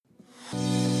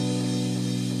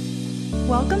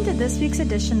Welcome to this week's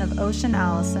edition of Ocean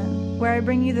Allison, where I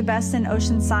bring you the best in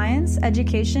ocean science,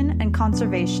 education, and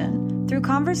conservation through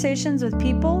conversations with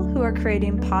people who are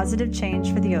creating positive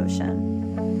change for the ocean.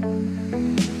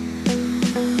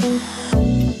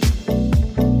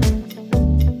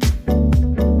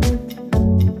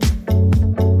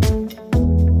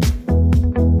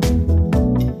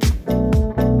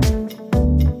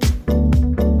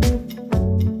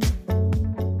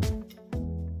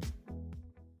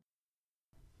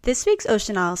 This week's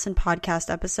Ocean Allison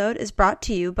podcast episode is brought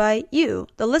to you by you,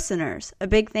 the listeners. A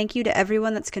big thank you to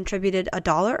everyone that's contributed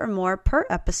 $1 or more per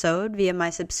episode via my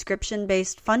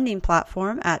subscription-based funding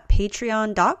platform at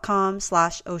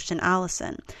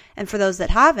patreon.com/oceanallison. And for those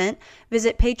that haven't,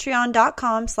 visit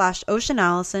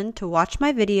patreon.com/oceanallison to watch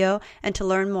my video and to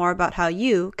learn more about how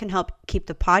you can help keep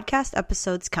the podcast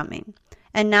episodes coming.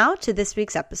 And now to this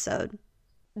week's episode.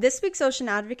 This week's ocean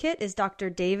advocate is Dr.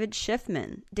 David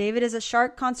Shiffman. David is a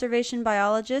shark conservation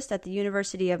biologist at the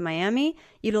University of Miami,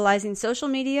 utilizing social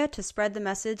media to spread the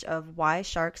message of why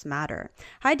sharks matter.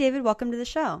 Hi, David. Welcome to the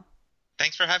show.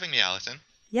 Thanks for having me, Allison.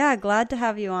 Yeah, glad to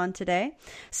have you on today.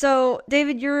 So,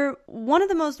 David, you're one of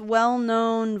the most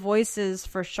well-known voices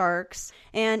for sharks,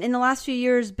 and in the last few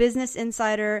years, Business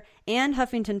Insider and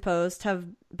Huffington Post have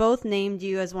both named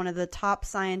you as one of the top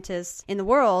scientists in the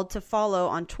world to follow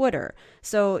on Twitter.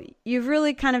 So you've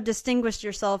really kind of distinguished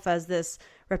yourself as this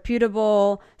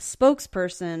reputable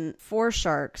spokesperson for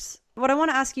sharks. What I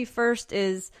want to ask you first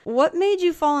is, what made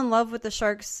you fall in love with the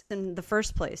sharks in the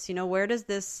first place? You know, where does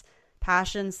this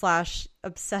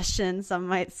passion/obsession, some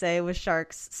might say, with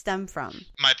sharks stem from?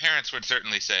 My parents would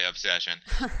certainly say obsession.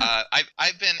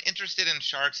 I've been interested in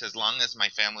sharks as long as my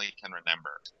family can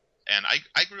remember. And I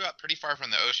grew up pretty far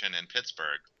from the ocean in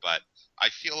Pittsburgh, but I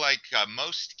feel like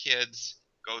most kids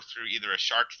go through either a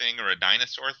shark thing or a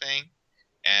dinosaur thing.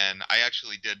 And I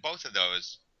actually did both of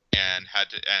those and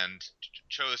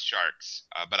chose sharks.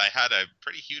 But I had a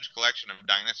pretty huge collection of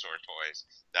dinosaur toys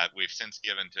that we've since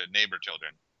given to neighbor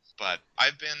children. But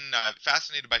I've been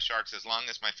fascinated by sharks as long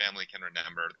as my family can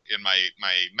remember. In my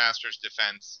master's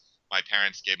defense, my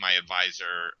parents gave my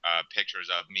advisor pictures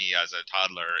of me as a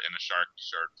toddler in a shark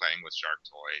shirt playing with shark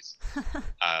toys.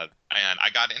 And I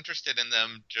got interested in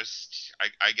them just,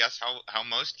 I guess, how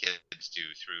most kids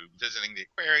do, through visiting the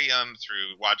aquarium,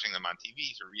 through watching them on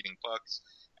TV, through reading books,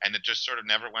 and it just sort of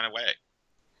never went away.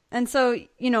 And so,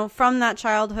 you know, from that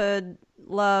childhood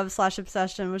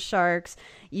love/obsession with sharks,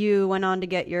 you went on to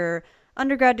get your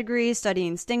undergrad degree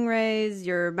studying stingrays,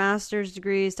 your master's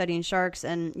degree studying sharks,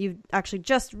 and you've actually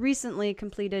just recently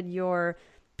completed your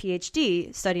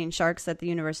PhD studying sharks at the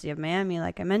University of Miami,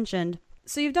 like I mentioned.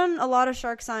 So you've done a lot of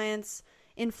shark science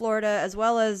in Florida as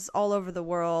well as all over the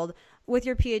world. With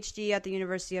your PhD at the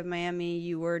University of Miami,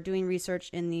 you were doing research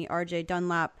in the R.J.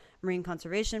 Dunlap Marine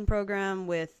Conservation Program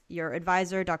with your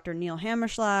advisor, Dr. Neil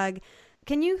Hammerschlag.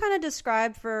 Can you kind of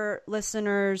describe for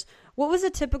listeners, what was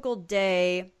a typical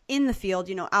day in the field,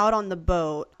 you know, out on the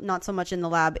boat, not so much in the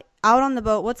lab, out on the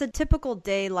boat? What's a typical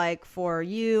day like for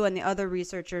you and the other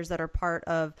researchers that are part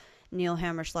of Neil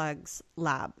Hammerschlag's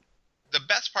lab? The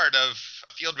best part of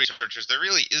field researchers, there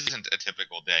really isn't a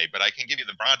typical day, but I can give you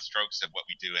the broad strokes of what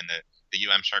we do in the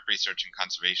Shark Research and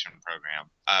Conservation Program.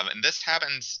 And this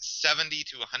happens 70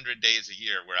 to 100 days a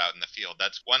year we're out in the field.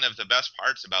 That's one of the best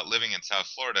parts about living in South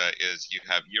Florida is you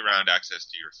have year-round access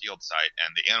to your field site,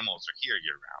 and the animals are here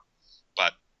year-round.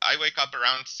 But I wake up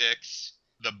around 6.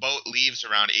 The boat leaves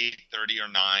around 8:30 or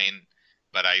 9.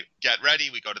 But I get ready,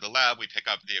 we go to the lab, we pick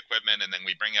up the equipment, and then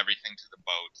we bring everything to the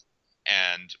boat.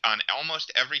 And on almost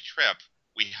every trip,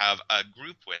 we have a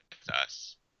group with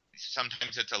us.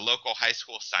 Sometimes it's a local high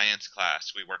school science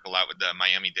class. We work a lot with the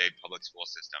Miami-Dade public school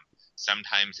system.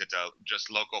 Sometimes it's a just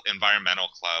local environmental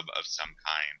club of some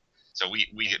kind. So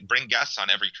we bring guests on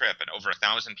every trip, and over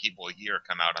 1,000 people a year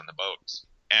come out on the boats.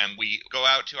 And we go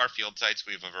out to our field sites.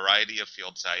 We have a variety of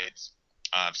field sites,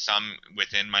 some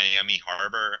within Miami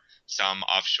Harbor, some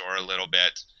offshore a little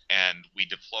bit. And we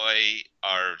deploy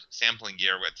our sampling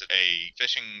gear with a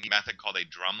fishing method called a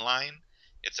drum line.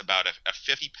 It's about a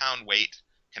 50-pound weight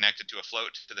connected to a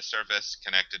float to the surface,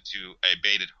 connected to a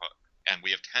baited hook. And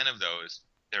we have 10 of those.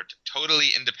 They're totally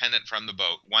independent from the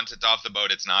boat. Once it's off the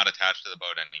boat, it's not attached to the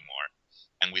boat anymore.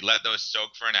 And we let those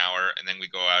soak for an hour, and then we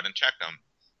go out and check them.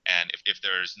 And if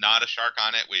there's not a shark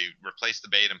on it, we replace the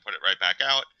bait and put it right back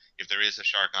out. If there is a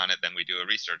shark on it, then we do a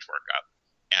research workup.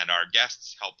 And our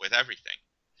guests help with everything.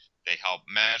 They help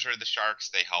measure the sharks.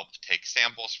 They help take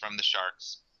samples from the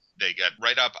sharks. They get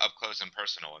right up close and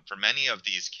personal. And for many of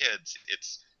these kids,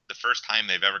 it's the first time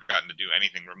they've ever gotten to do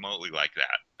anything remotely like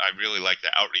that. I really like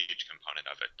the outreach component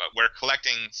of it. But we're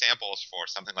collecting samples for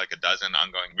something like a dozen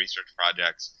ongoing research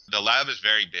projects. The lab is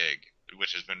very big,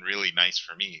 which has been really nice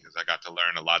for me because I got to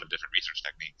learn a lot of different research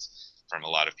techniques from a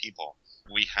lot of people.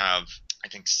 We have, I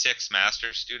think, 6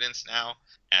 master's students now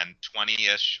and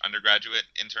 20-ish undergraduate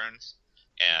interns.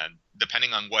 And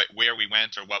depending on where we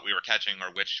went or what we were catching or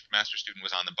which master student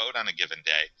was on the boat on a given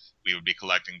day, we would be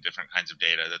collecting different kinds of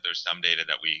data. That there's some data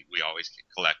that we always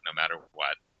collect no matter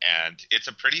what. And it's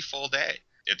a pretty full day.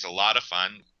 It's a lot of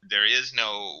fun. There is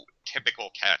no typical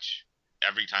catch.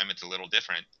 Every time it's a little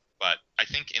different. But I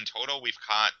think in total we've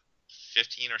caught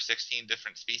 15 or 16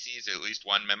 different species, at least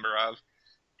one member of.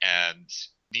 And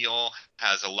Neil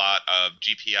has a lot of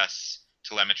GPS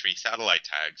telemetry satellite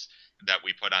tags that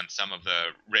we put on some of the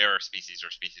rarer species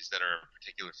or species that are a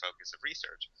particular focus of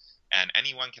research. And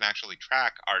anyone can actually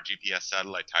track our GPS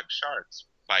satellite tag sharks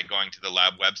by going to the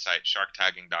lab website,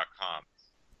 sharktagging.com.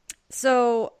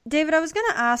 So, David, I was going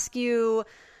to ask you,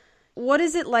 what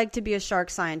is it like to be a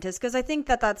shark scientist? Because I think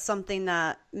that that's something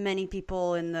that many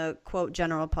people in the, quote,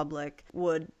 general public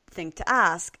would think to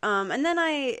ask. And then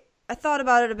I thought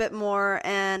about it a bit more,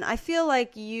 and I feel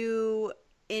like you,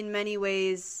 in many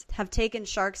ways, have taken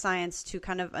shark science to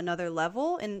kind of another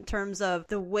level in terms of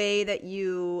the way that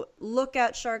you look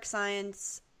at shark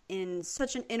science in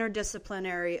such an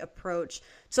interdisciplinary approach.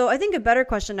 So I think a better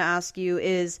question to ask you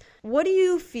is, what do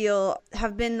you feel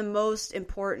have been the most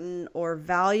important or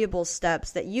valuable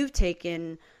steps that you've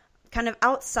taken kind of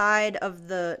outside of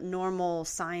the normal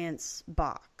science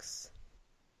box?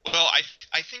 Well,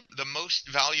 I think the most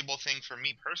valuable thing for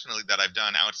me personally that I've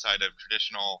done outside of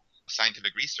traditional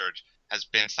scientific research has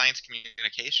been science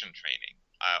communication training.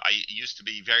 I used to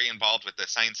be very involved with the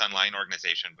Science Online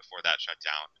organization before that shut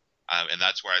down. And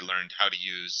that's where I learned how to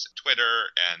use Twitter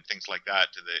and things like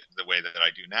that to the way that I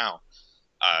do now.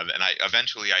 And I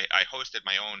hosted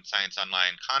my own Science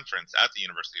Online conference at the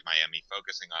University of Miami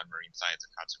focusing on marine science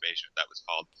and conservation. That was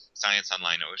called Science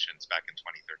Online Oceans back in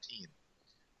 2013.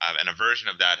 And a version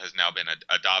of that has now been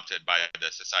adopted by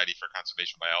the Society for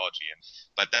Conservation Biology.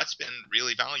 But that's been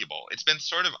really valuable. It's been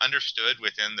sort of understood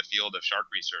within the field of shark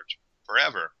research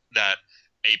forever that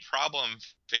a problem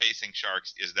facing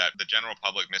sharks is that the general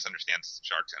public misunderstands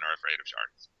sharks and are afraid of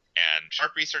sharks. And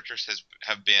shark researchers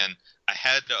have been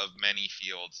ahead of many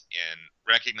fields in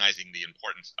recognizing the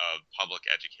importance of public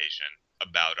education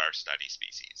about our study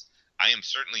species. I am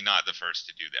certainly not the first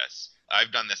to do this.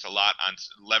 I've done this a lot on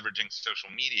leveraging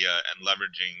social media and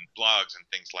leveraging blogs and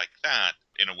things like that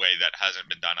in a way that hasn't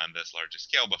been done on this large a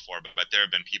scale before. But there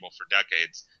have been people for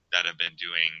decades that have been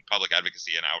doing public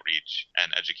advocacy and outreach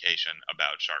and education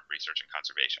about shark research and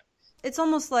conservation. It's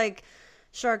almost like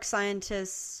shark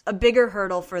scientists, a bigger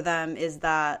hurdle for them is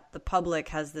that the public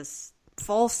has this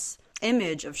false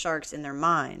image of sharks in their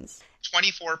minds.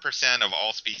 24% of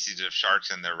all species of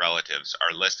sharks and their relatives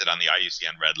are listed on the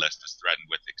IUCN Red List as threatened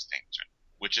with extinction,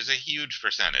 which is a huge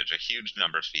percentage, a huge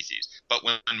number of species. But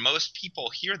when most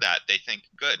people hear that, they think,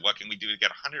 good, what can we do to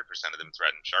get 100% of them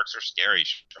threatened? Sharks are scary,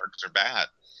 sharks are bad.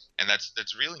 And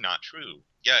that's really not true.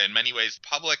 Yeah, in many ways,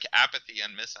 public apathy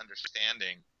and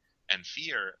misunderstanding and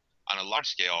fear on a large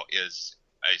scale is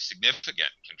a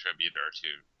significant contributor to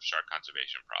shark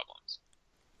conservation problems.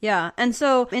 Yeah. And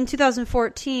so in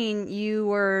 2014, you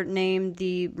were named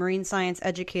the Marine Science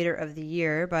Educator of the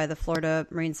Year by the Florida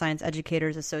Marine Science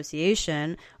Educators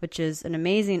Association, which is an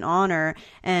amazing honor.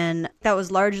 And that was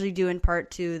largely due in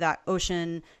part to that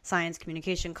Ocean Science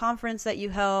Communication Conference that you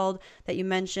held, that you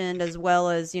mentioned, as well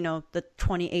as, you know, the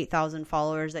 28,000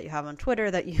 followers that you have on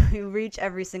Twitter that you reach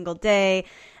every single day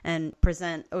and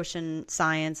present ocean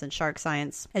science and shark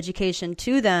science education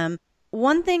to them.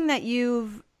 One thing that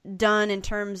you've done in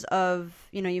terms of,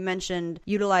 you know, you mentioned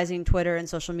utilizing Twitter and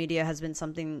social media has been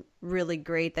something really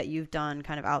great that you've done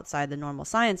kind of outside the normal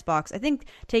science box. I think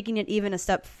taking it even a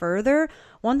step further,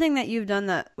 one thing that you've done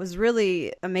that was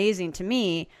really amazing to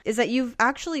me is that you've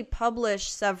actually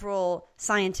published several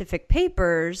scientific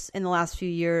papers in the last few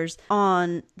years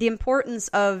on the importance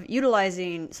of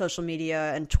utilizing social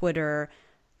media and Twitter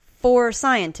for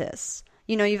scientists.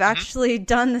 You know, you've actually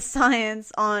done the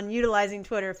science on utilizing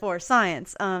Twitter for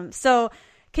science. So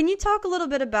can you talk a little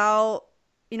bit about,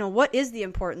 you know, what is the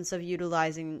importance of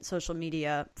utilizing social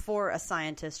media for a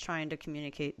scientist trying to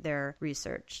communicate their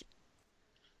research?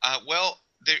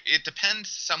 It depends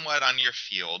somewhat on your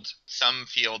field. Some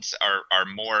fields are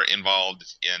more involved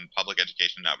in public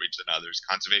education and outreach than others.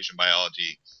 Conservation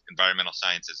biology, environmental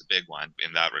science is a big one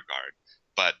in that regard.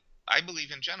 But I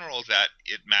believe in general that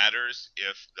it matters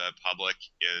if the public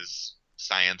is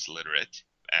science literate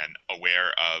and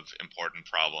aware of important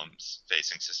problems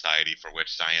facing society for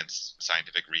which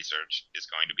scientific research is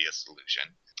going to be a solution.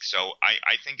 So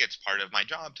I think it's part of my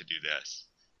job to do this.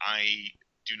 I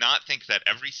do not think that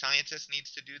every scientist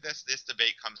needs to do this. This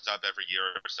debate comes up every year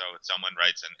or so. Someone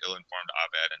writes an ill-informed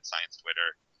op-ed and science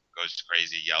Twitter goes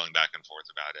crazy yelling back and forth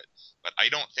about it. But I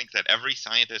don't think that every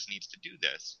scientist needs to do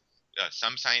this.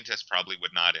 Some scientists probably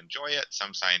would not enjoy it.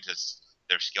 Some scientists,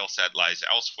 their skill set lies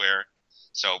elsewhere.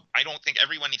 So I don't think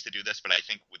everyone needs to do this, but I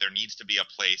think there needs to be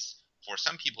a place for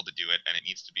some people to do it, and it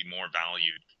needs to be more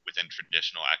valued within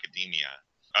traditional academia.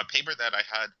 A paper that I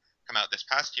had come out this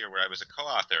past year where I was a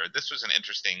co-author, this was an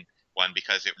interesting one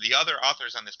because the other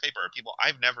authors on this paper are people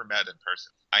I've never met in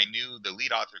person. I knew the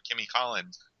lead author, Kimmy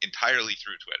Collins, entirely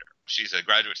through Twitter. She's a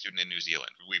graduate student in New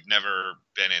Zealand. We've never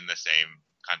been in the same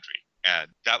country.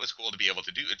 And that was cool to be able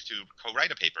to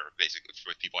co-write a paper basically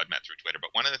with people I'd met through Twitter.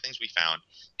 But one of the things we found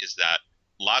is that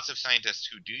lots of scientists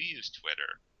who do use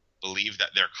Twitter believe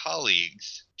that their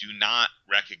colleagues do not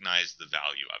recognize the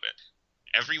value of it.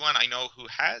 Everyone I know who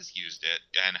has used it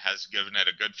and has given it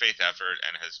a good faith effort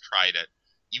and has tried it,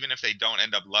 even if they don't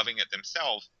end up loving it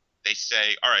themselves, they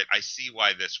say, all right, I see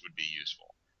why this would be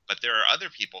useful. But there are other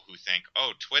people who think,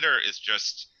 oh, Twitter is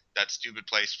just that stupid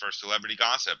place for celebrity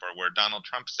gossip or where Donald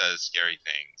Trump says scary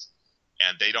things.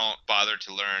 And they don't bother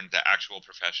to learn the actual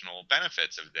professional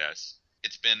benefits of this.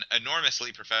 It's been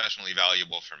enormously professionally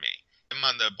valuable for me. I'm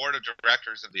on the board of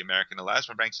directors of the American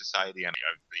Elasmobranch Society, and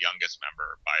I'm the youngest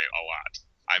member by a lot.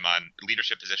 I'm on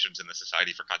leadership positions in the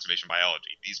Society for Conservation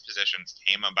Biology. These positions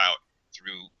came about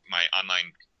through my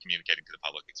online communicating to the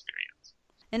public experience.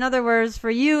 In other words, for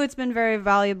you, it's been very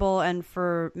valuable, and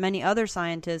for many other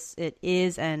scientists, it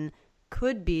is and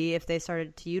could be if they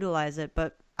started to utilize it.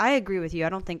 But I agree with you. I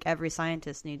don't think every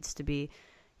scientist needs to be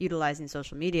utilizing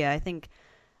social media.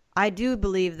 I do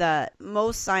believe that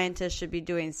most scientists should be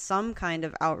doing some kind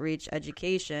of outreach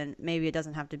education. Maybe it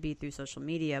doesn't have to be through social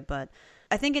media, but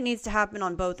I think it needs to happen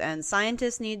on both ends.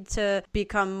 Scientists need to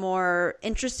become more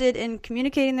interested in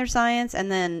communicating their science,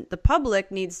 and then the public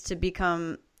needs to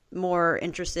become more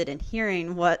interested in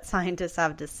hearing what scientists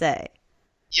have to say.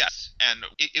 Yes, and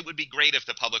it would be great if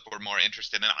the public were more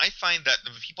interested. And I find that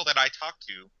the people that I talk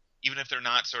to, even if they're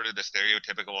not sort of the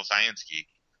stereotypical science geek,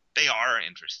 they are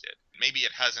interested. Maybe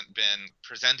it hasn't been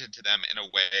presented to them in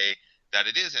a way that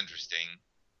it is interesting,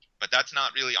 but that's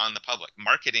not really on the public.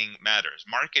 Marketing matters.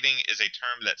 Marketing is a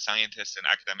term that scientists and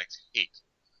academics hate,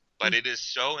 but it is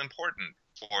so important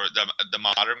for the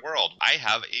modern world. I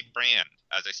have a brand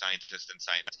as a scientist and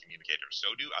science communicator. So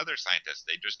do other scientists.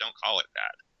 They just don't call it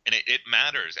that. And it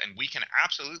matters, and we can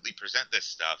absolutely present this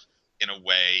stuff in a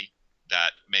way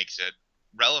that makes it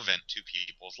relevant to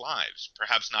people's lives.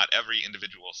 Perhaps not every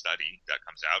individual study that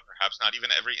comes out, perhaps not even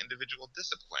every individual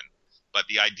discipline, but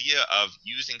the idea of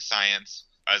using science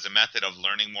as a method of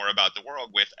learning more about the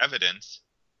world with evidence,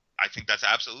 I think that's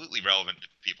absolutely relevant to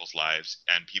people's lives,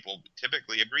 and people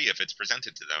typically agree if it's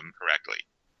presented to them correctly.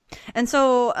 And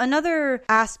so another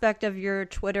aspect of your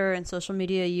Twitter and social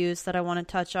media use that I want to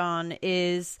touch on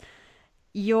is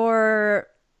your,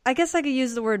 I guess I could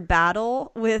use the word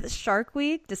battle with Shark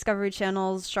Week, Discovery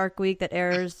Channel's Shark Week that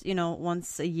airs,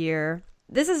 once a year.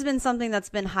 This has been something that's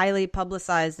been highly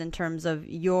publicized in terms of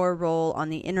your role on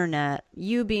the internet,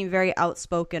 you being very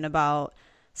outspoken about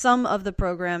some of the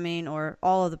programming or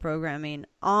all of the programming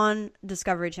on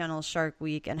Discovery Channel's Shark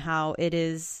Week and how it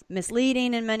is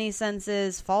misleading in many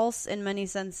senses, false in many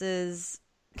senses.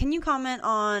 Can you comment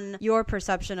on your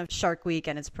perception of Shark Week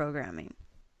and its programming?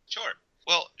 Sure.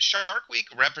 Well, Shark Week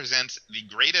represents the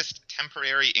greatest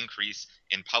temporary increase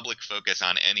in public focus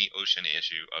on any ocean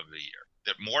issue of the year.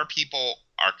 That more people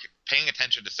are paying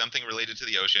attention to something related to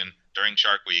the ocean during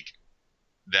Shark Week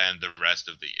than the rest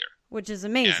of the year. Which is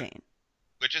amazing.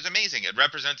 Which is amazing. It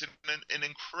represents an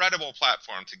incredible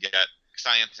platform to get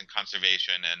science and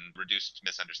conservation and reduce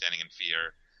misunderstanding and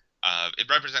fear. It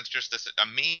represents just this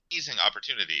amazing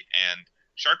opportunity. And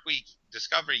Shark Week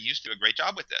Discovery used to do a great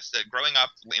job with this. That growing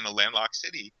up in a landlocked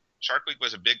city, Shark Week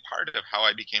was a big part of how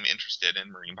I became interested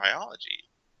in marine biology.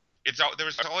 There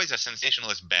was always a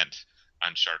sensationalist bent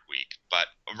on Shark Week, but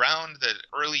around the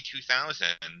early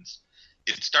 2000s,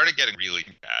 it started getting really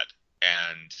bad.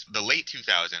 And the late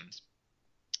 2000s,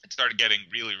 it started getting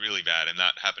really, really bad, and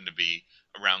that happened to be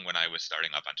around when I was starting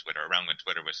up on Twitter, around when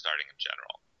Twitter was starting in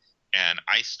general. And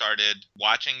I started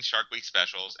watching Shark Week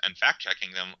specials and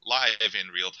fact-checking them live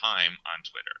in real time on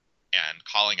Twitter and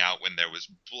calling out when there was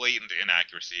blatant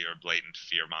inaccuracy or blatant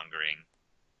fear-mongering.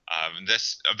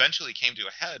 This eventually came to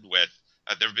a head with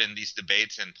there have been these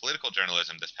debates in political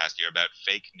journalism this past year about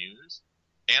fake news.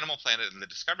 Animal Planet and the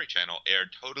Discovery Channel aired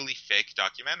totally fake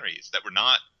documentaries that were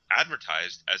not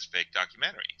advertised as fake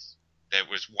documentaries. There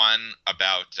was one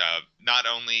about not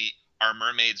only are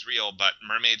mermaids real, but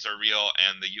mermaids are real,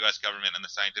 and the U.S. government and the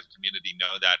scientific community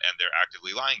know that, and they're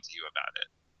actively lying to you about it.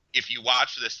 If you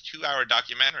watch this 2-hour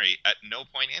documentary, at no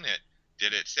point in it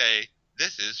did it say,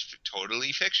 this is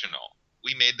totally fictional.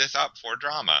 We made this up for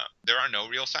drama. There are no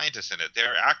real scientists in it.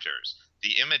 They're actors.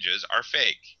 The images are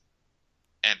fake.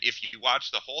 And if you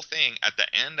watch the whole thing, at the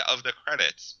end of the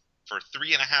credits, for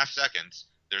 3.5 seconds,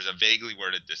 there's a vaguely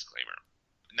worded disclaimer.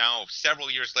 Now,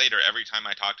 several years later, every time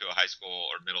I talk to a high school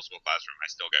or middle school classroom, I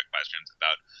still get questions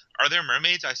about, are there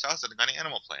mermaids? I saw something on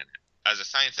Animal Planet. As a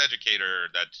science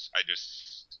educator, I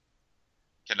just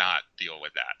cannot deal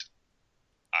with that.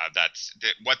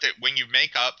 When you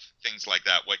make up things like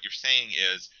that, what you're saying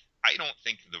is, I don't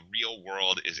think the real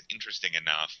world is interesting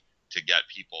enough to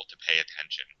get people to pay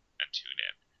attention and tune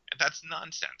in. And that's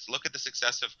nonsense. Look at the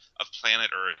success of Planet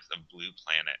Earth, of Blue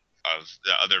Planet, of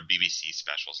the other BBC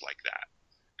specials like that.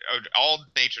 All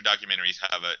nature documentaries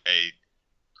have a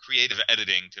creative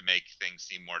editing to make things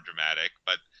seem more dramatic,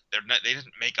 but they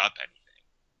didn't make up anything.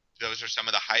 Those are some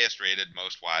of the highest rated,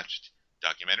 most watched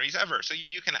documentaries ever. So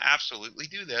you can absolutely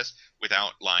do this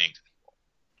without lying to people.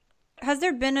 Has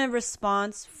there been a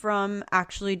response from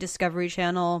actually Discovery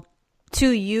Channel to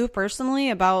you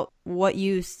personally about what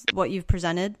you've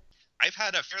presented? I've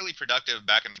had a fairly productive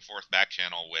back and forth back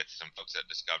channel with some folks at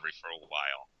Discovery for a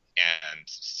while. And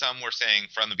some were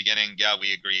saying from the beginning, yeah,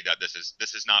 we agree that this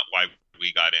is not why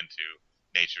we got into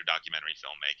nature documentary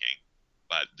filmmaking,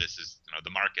 but this is,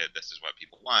 the market, this is what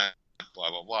people want, blah,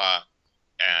 blah, blah.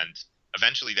 And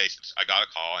eventually I got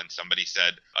a call, and somebody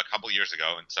said a couple years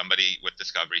ago, and somebody with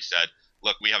Discovery said,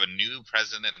 look, we have a new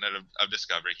president of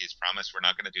Discovery. He's promised we're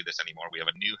not going to do this anymore. We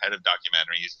have a new head of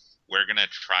documentaries. We're going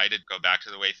to try to go back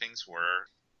to the way things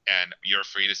were, and you're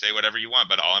free to say whatever you want,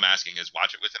 but all I'm asking is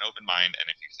watch it with an open mind, and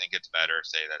if you think it's better,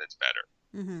 say that it's better.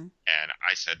 Mm-hmm. And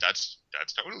I said, that's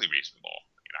totally reasonable.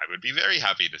 I would be very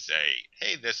happy to say,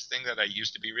 hey, this thing that I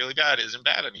used to be really bad isn't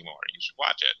bad anymore. You should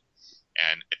watch it.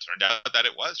 And it turned out that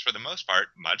it was, for the most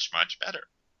part, much, much better.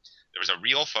 There was a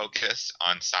real focus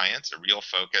on science, a real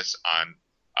focus on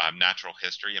natural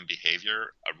history and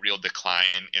behavior, a real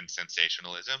decline in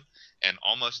sensationalism, and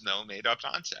almost no made-up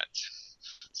nonsense.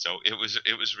 So it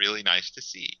was really nice to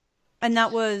see. And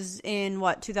that was in,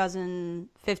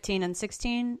 2015 and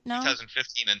 16 now?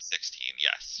 2015 and 16,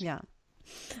 yes. Yeah.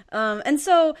 And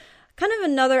so kind of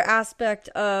another aspect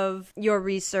of your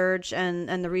research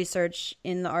and the research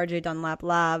in the R.J. Dunlap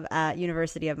lab at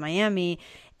University of Miami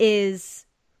is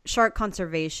shark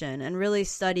conservation and really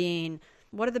studying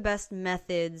what are the best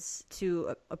methods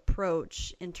to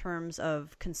approach in terms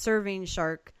of conserving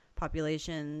shark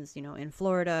populations, in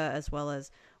Florida as well as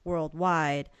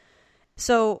worldwide.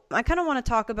 So I kind of want to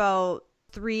talk about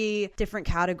 3 different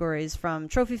categories, from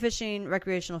trophy fishing,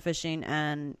 recreational fishing,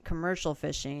 and commercial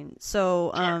fishing.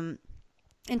 So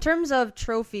in terms of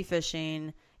trophy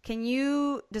fishing, can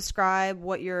you describe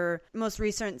what your most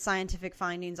recent scientific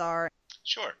findings are?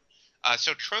 Sure.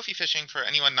 So trophy fishing, for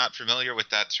anyone not familiar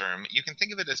with that term, you can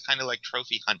think of it as kind of like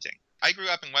trophy hunting. I grew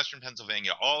up in Western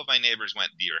Pennsylvania. All of my neighbors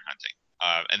went deer hunting.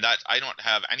 And that I don't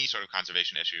have any sort of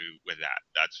conservation issue with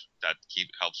that. That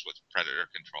helps with predator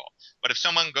control. But if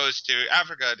someone goes to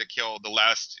Africa to kill the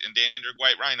last endangered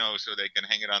white rhino so they can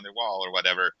hang it on their wall or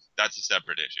whatever, that's a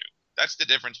separate issue. That's the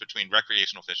difference between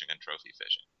recreational fishing and trophy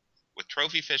fishing. With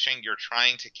trophy fishing, you're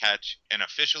trying to catch an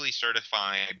officially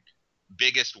certified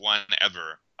biggest one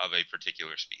ever of a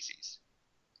particular species.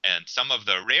 And some of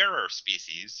the rarer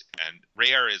species, and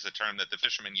rare is a term that the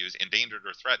fishermen use, endangered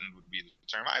or threatened would be the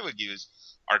term I would use,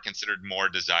 are considered more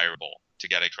desirable to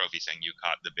get a trophy saying you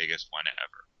caught the biggest one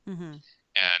ever. Mm-hmm.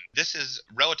 And this is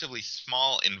relatively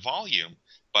small in volume,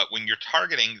 but when you're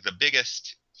targeting the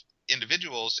biggest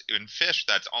individuals in fish,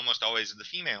 that's almost always the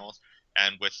females.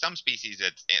 And with some species,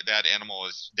 that animal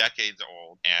is decades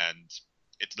old, and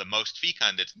it's the most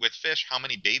fecund. It's with fish, how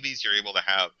many babies you're able to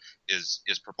have is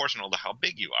proportional to how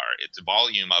big you are. It's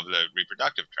volume of the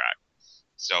reproductive tract.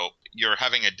 So you're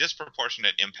having a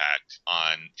disproportionate impact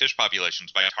on fish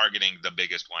populations by targeting the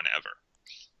biggest one ever.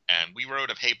 And we wrote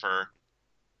a paper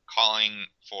calling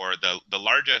for the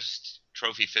largest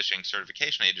trophy fishing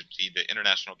certification agency, the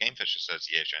International Game Fish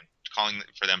Association, calling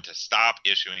for them to stop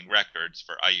issuing records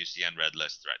for IUCN Red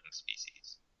List threatened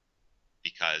species.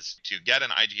 Because to get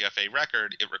an IGFA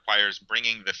record, it requires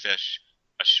bringing the fish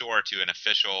ashore to an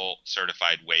official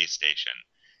certified weigh station.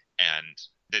 And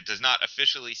it does not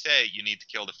officially say you need to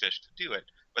kill the fish to do it,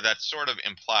 but that's sort of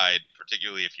implied,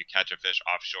 particularly if you catch a fish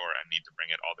offshore and need to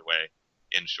bring it all the way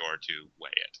inshore to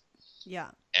weigh it. Yeah.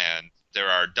 And there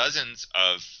are dozens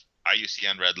of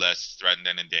IUCN red lists, threatened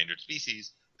and endangered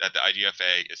species, that the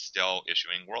IGFA is still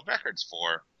issuing world records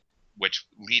for, which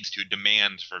leads to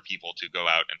demand for people to go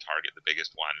out and target the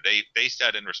biggest one. They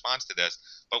said in response to this,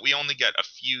 but we only get a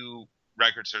few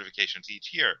record certifications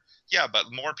each year. Yeah,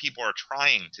 but more people are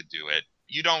trying to do it.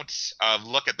 You don't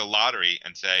look at the lottery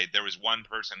and say there was one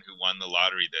person who won the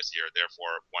lottery this year,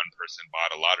 therefore one person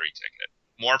bought a lottery ticket.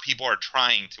 More people are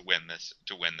trying to win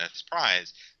this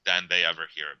prize than they ever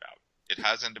hear about. It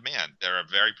has in demand. They're a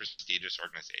very prestigious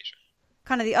organization.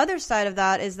 Kind of the other side of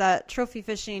that is that trophy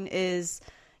fishing is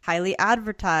highly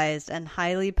advertised and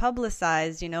highly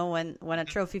publicized. You know, when a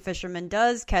trophy fisherman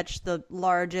does catch the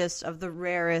largest of the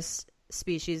rarest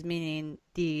species, meaning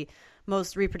the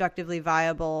most reproductively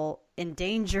viable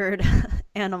endangered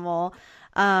animal,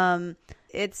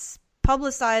 it's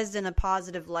publicized in a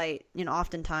positive light, you know,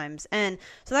 oftentimes. And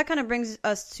so that kind of brings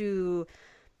us to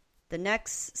the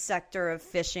next sector of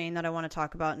fishing that I want to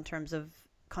talk about in terms of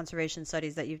conservation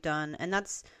studies that you've done, and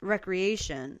that's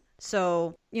recreation.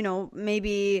 So, you know,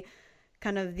 maybe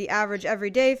kind of the average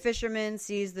everyday fisherman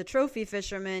sees the trophy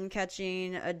fisherman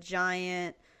catching a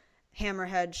giant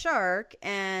hammerhead shark,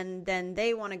 and then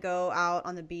they want to go out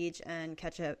on the beach and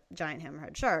catch a giant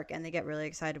hammerhead shark, and they get really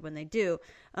excited when they do.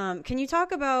 Can you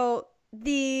talk about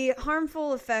the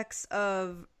harmful effects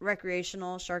of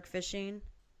recreational shark fishing?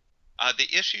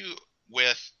 The issue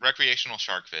with recreational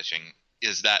shark fishing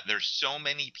is that there's so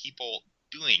many people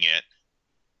doing it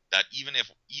that even if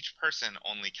each person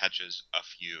only catches a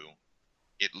few,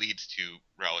 it leads to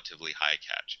relatively high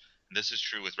catch. And this is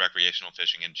true with recreational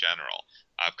fishing in general.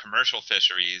 Commercial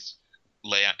fisheries,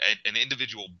 an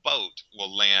individual boat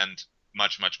will land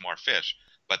much, much more fish,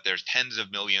 but there's tens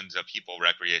of millions of people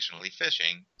recreationally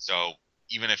fishing, so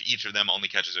even if each of them only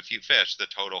catches a few fish, the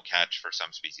total catch for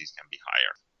some species can be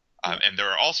higher. And there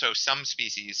are also some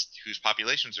species whose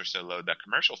populations are so low that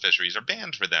commercial fisheries are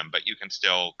banned for them, but you can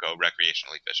still go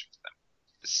recreationally fishing for them.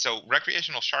 So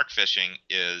recreational shark fishing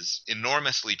is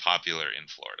enormously popular in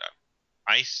Florida.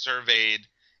 I surveyed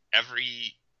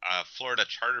every Florida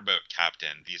charter boat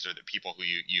captain. These are the people who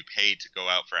you pay to go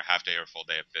out for a half day or full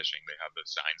day of fishing. They have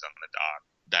those signs on the dock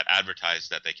that advertise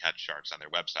that they catch sharks on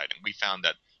their website. And we found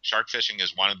that shark fishing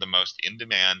is one of the most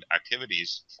in-demand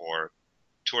activities for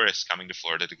tourists coming to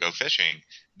Florida to go fishing.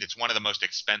 It's one of the most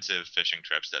expensive fishing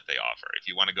trips that they offer. If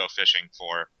you want to go fishing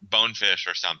for bonefish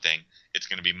or something, it's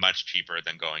going to be much cheaper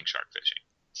than going shark fishing.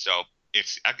 So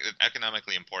it's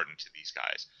economically important to these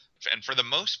guys. And for the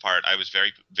most part, I was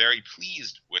very, very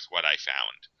pleased with what I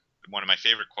found. One of my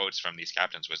favorite quotes from these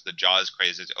captains was, "The Jaws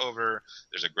craze is over.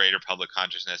 There's a greater public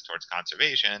consciousness towards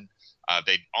conservation.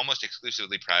 They almost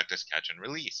exclusively practice catch and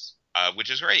release, which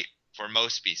is great for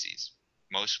most species.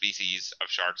 Most species of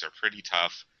sharks are pretty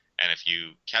tough, and if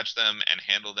you catch them and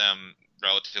handle them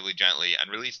relatively gently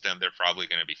and release them, they're probably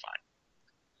going to be fine.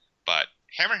 But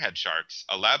hammerhead sharks,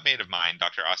 a lab mate of mine,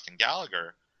 Dr. Austin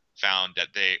Gallagher, found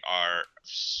that they are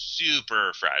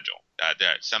super fragile.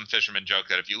 Some fishermen joke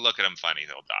that if you look at them funny,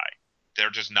 they'll die.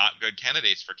 They're just not good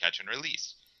candidates for catch and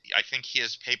release. I think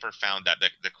his paper found that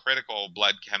the critical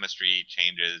blood chemistry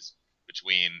changes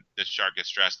between this shark is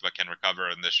stressed but can recover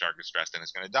and this shark is stressed and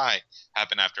is going to die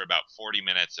happen after about 40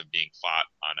 minutes of being fought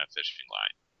on a fishing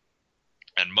line.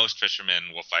 And most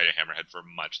fishermen will fight a hammerhead for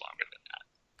much longer than that.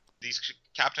 These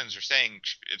captains are saying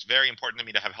it's very important to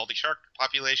me to have healthy shark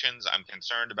populations. I'm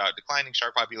concerned about declining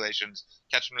shark populations,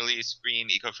 catch and release, green,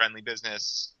 eco-friendly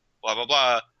business, blah, blah,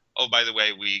 blah. Oh, by the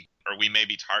way, we may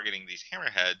be targeting these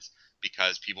hammerheads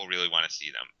because people really want to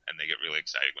see them and they get really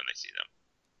excited when they see them.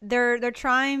 They're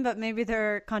trying, but maybe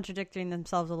they're contradicting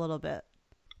themselves a little bit.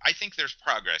 I think there's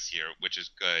progress here, which is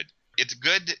good. It's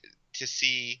good to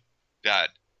see that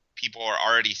people are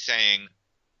already saying,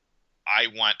 I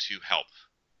want to help.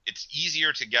 It's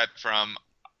easier to get from,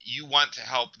 you want to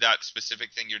help, that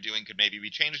specific thing you're doing could maybe be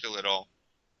changed a little.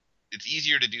 It's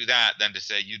easier to do that than to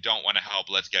say, you don't want to help,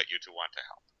 let's get you to want to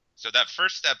help. So that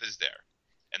first step is there,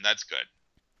 and that's good.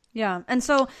 Yeah. And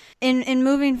so in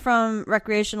moving from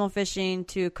recreational fishing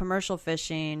to commercial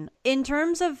fishing, in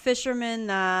terms of fishermen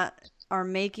that are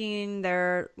making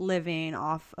their living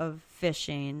off of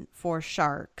fishing for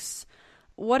sharks,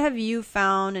 what have you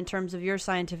found in terms of your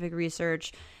scientific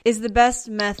research is the best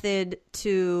method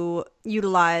to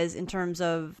utilize in terms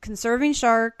of conserving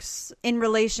sharks in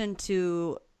relation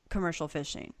to commercial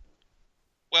fishing?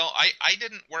 Well, I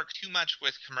didn't work too much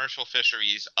with commercial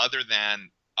fisheries other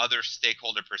than other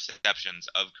stakeholder perceptions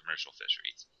of commercial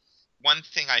fisheries. One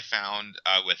thing I found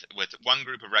with one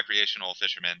group of recreational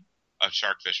fishermen, of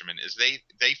shark fishermen, is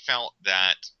they felt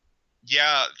that,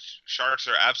 yeah, sharks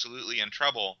are absolutely in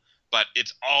trouble, but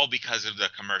it's all because of the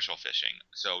commercial fishing.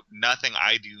 So nothing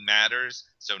I do matters.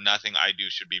 So nothing I do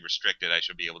should be restricted. I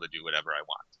should be able to do whatever I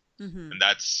want. Mm-hmm. And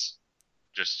that's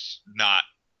just not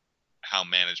how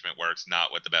management works,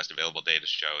 not what the best available data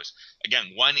shows.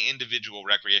 Again, one individual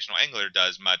recreational angler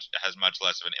has much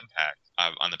less of an impact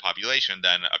on the population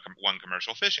than one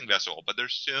commercial fishing vessel, but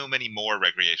there's so many more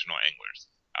recreational anglers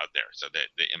out there, so that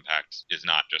the impact is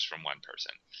not just from one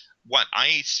person. What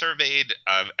I surveyed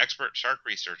of expert shark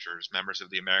researchers, members of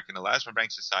the American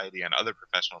Elasmobank Society and other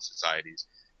professional societies,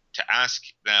 to ask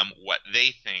them what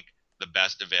they think the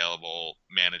best available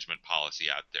management policy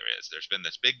out there is. There's been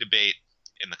this big debate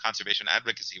in the conservation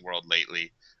advocacy world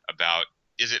lately about,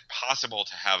 is it possible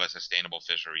to have a sustainable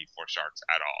fishery for sharks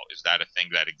at all? Is that a thing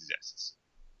that exists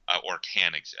or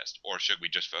can exist? Or should we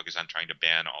just focus on trying to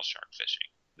ban all shark fishing?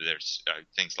 There's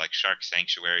things like shark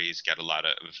sanctuaries get a lot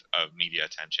of media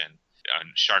attention.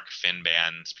 Shark fin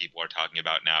bans, people are talking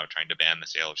about now, trying to ban the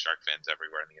sale of shark fins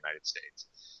everywhere in the United States.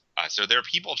 So there are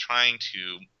people trying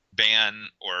to ban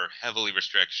or heavily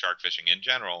restrict shark fishing in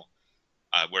general,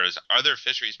 whereas other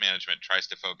fisheries management tries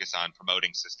to focus on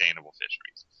promoting sustainable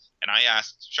fisheries. And I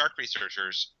asked shark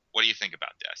researchers, what do you think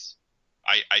about this?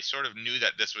 I sort of knew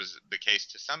that this was the case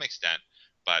to some extent,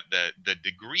 but the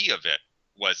degree of it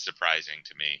was surprising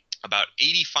to me. About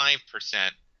 85%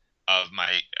 of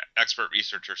my expert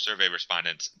researcher survey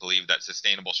respondents believe that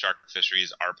sustainable shark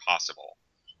fisheries are possible.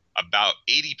 About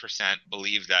 80%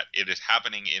 believe that it is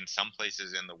happening in some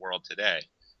places in the world today,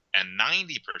 and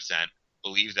 90%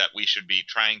 believe that we should be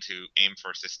trying to aim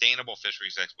for sustainable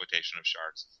fisheries exploitation of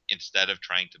sharks instead of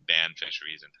trying to ban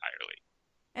fisheries entirely.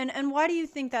 And why do you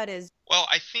think that is? Well,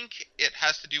 I think it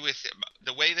has to do with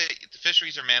the way that the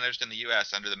fisheries are managed in the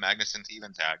U.S. under the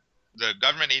Magnuson-Stevens Act. The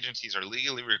government agencies are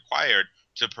legally required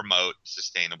to promote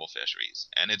sustainable fisheries,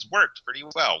 and it's worked pretty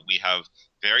well. We have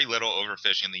very little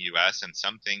overfishing in the U.S., and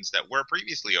some things that were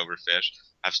previously overfished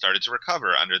have started to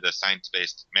recover under the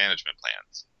science-based management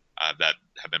plans that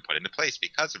have been put into place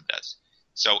because of this.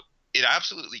 So it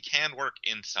absolutely can work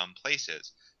in some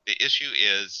places. The issue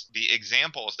is the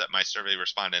examples that my survey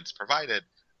respondents provided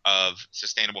of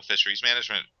sustainable fisheries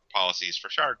management policies for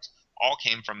sharks all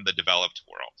came from the developed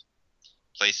world,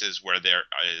 places where there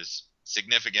is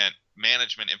significant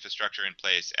management infrastructure in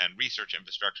place and research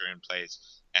infrastructure in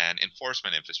place and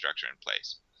enforcement infrastructure in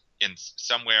place. In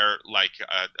somewhere like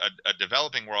a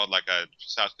developing world like a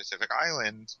South Pacific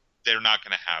island, they're not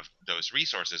going to have those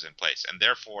resources in place. And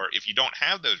therefore, if you don't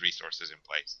have those resources in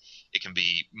place, it can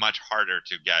be much harder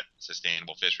to get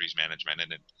sustainable fisheries management.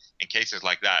 And in cases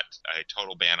like that, a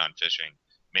total ban on fishing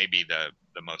may be the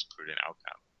most prudent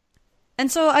outcome.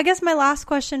 And so I guess my last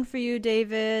question for you,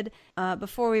 David,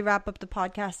 before we wrap up the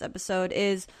podcast episode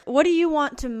is, what do you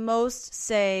want to most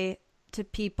say to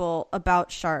people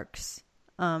about sharks?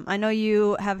 I know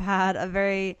you have had a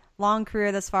very long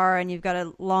career thus far, and you've got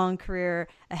a long career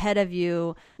ahead of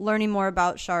you learning more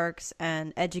about sharks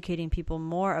and educating people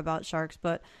more about sharks.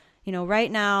 But, you know,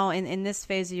 right now in this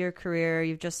phase of your career,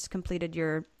 you've just completed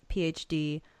your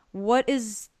PhD. What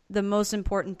is the most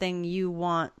important thing you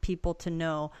want people to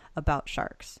know about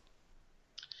sharks?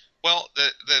 Well,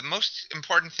 the most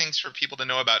important things for people to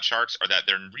know about sharks are that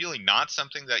they're really not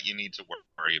something that you need to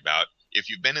worry about. If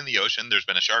you've been in the ocean, there's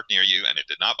been a shark near you, and it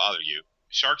did not bother you.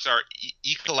 Sharks are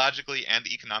ecologically and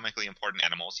economically important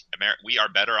animals. We are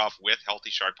better off with healthy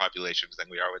shark populations than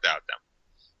we are without them.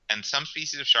 And some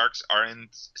species of sharks are in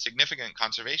significant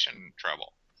conservation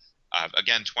trouble.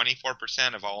 Again,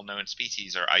 24% of all known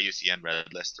species are IUCN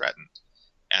Red List threatened.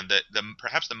 And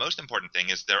perhaps the most important thing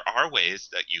is there are ways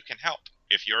that you can help.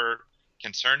 If you're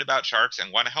concerned about sharks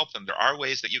and want to help them, there are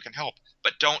ways that you can help.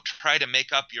 But don't try to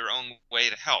make up your own way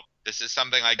to help. This is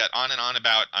something I get on and on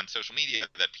about on social media,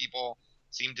 that people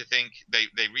seem to think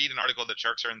they read an article that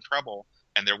sharks are in trouble,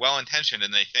 and they're well-intentioned,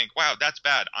 and they think, wow, that's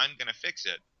bad, I'm going to fix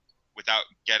it, without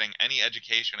getting any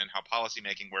education in how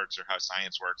policymaking works or how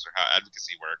science works or how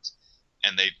advocacy works,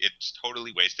 and it's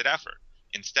totally wasted effort.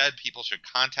 Instead, people should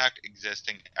contact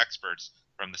existing experts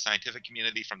from the scientific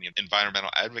community, from the environmental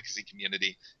advocacy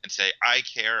community, and say, I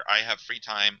care, I have free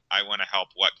time, I want to help,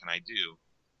 what can I do?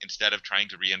 Instead of trying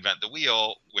to reinvent the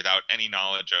wheel without any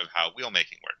knowledge of how wheel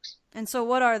making works. And so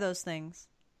what are those things?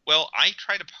 Well, I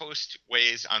try to post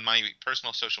ways on my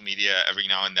personal social media every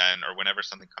now and then, or whenever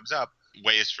something comes up,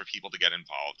 ways for people to get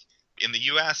involved. In the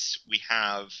U.S., we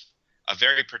have a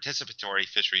very participatory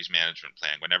fisheries management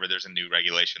plan. Whenever there's a new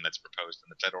regulation that's proposed in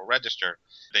the Federal Register,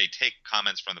 they take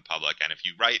comments from the public. And if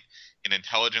you write an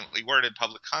intelligently worded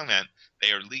public comment,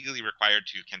 they are legally required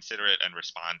to consider it and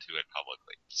respond to it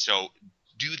publicly. So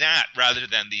do that rather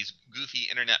than these goofy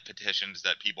internet petitions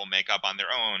that people make up on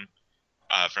their own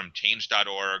from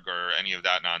change.org or any of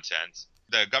that nonsense.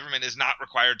 The government is not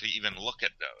required to even look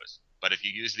at those. But if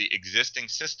you use the existing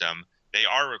system, they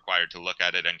are required to look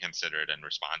at it and consider it and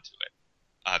respond to it.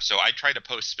 So I try to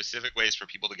post specific ways for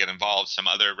people to get involved. Some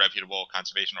other reputable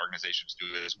conservation organizations do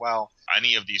it as well.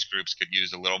 Any of these groups could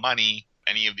use a little money.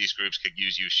 Any of these groups could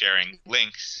use you sharing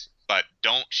links. But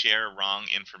don't share wrong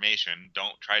information.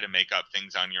 Don't try to make up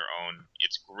things on your own.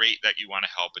 It's great that you want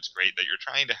to help. It's great that you're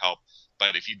trying to help.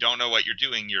 But if you don't know what you're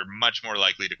doing, you're much more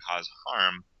likely to cause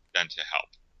harm than to help.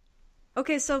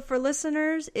 Okay, so for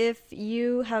listeners, if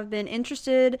you have been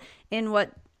interested in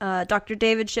what Dr.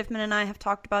 David Shiffman and I have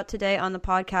talked about today on the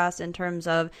podcast in terms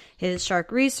of his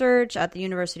shark research at the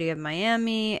University of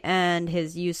Miami and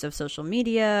his use of social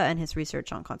media and his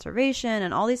research on conservation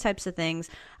and all these types of things,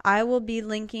 I will be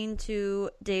linking to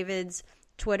David's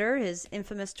Twitter, his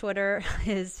infamous Twitter,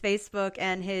 his Facebook,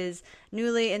 and his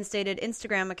newly instated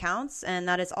Instagram accounts, and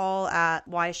that is all at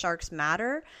Why Sharks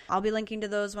Matter. I'll be linking to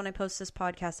those when I post this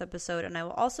podcast episode, and I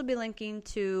will also be linking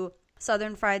to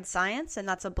Southern Fried Science, and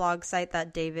that's a blog site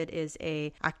that David is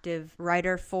a active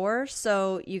writer for.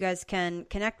 So you guys can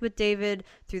connect with David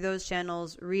through those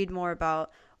channels, read more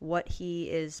about what he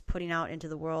is putting out into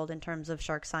the world in terms of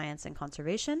shark science and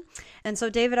conservation. And so,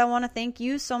 David, I want to thank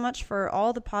you so much for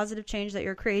all the positive change that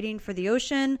you're creating for the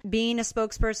ocean, being a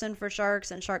spokesperson for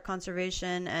sharks and shark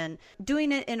conservation, and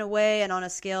doing it in a way and on a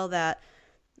scale that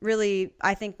really,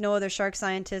 I think no other shark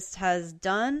scientist has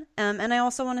done. And I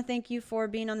also want to thank you for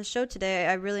being on the show today.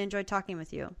 I really enjoyed talking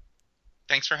with you.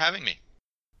 Thanks for having me.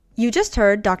 You just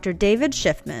heard Dr. David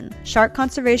Shiffman, shark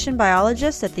conservation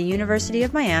biologist at the University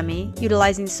of Miami,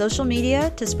 utilizing social media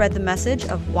to spread the message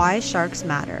of why sharks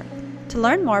matter. To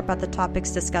learn more about the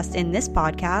topics discussed in this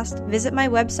podcast, visit my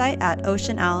website at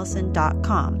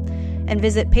oceanallison.com and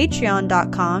visit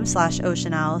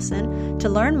patreon.com/oceanallison to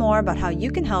learn more about how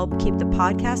you can help keep the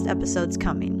podcast episodes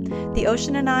coming. The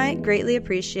Ocean and I greatly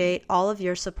appreciate all of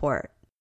your support.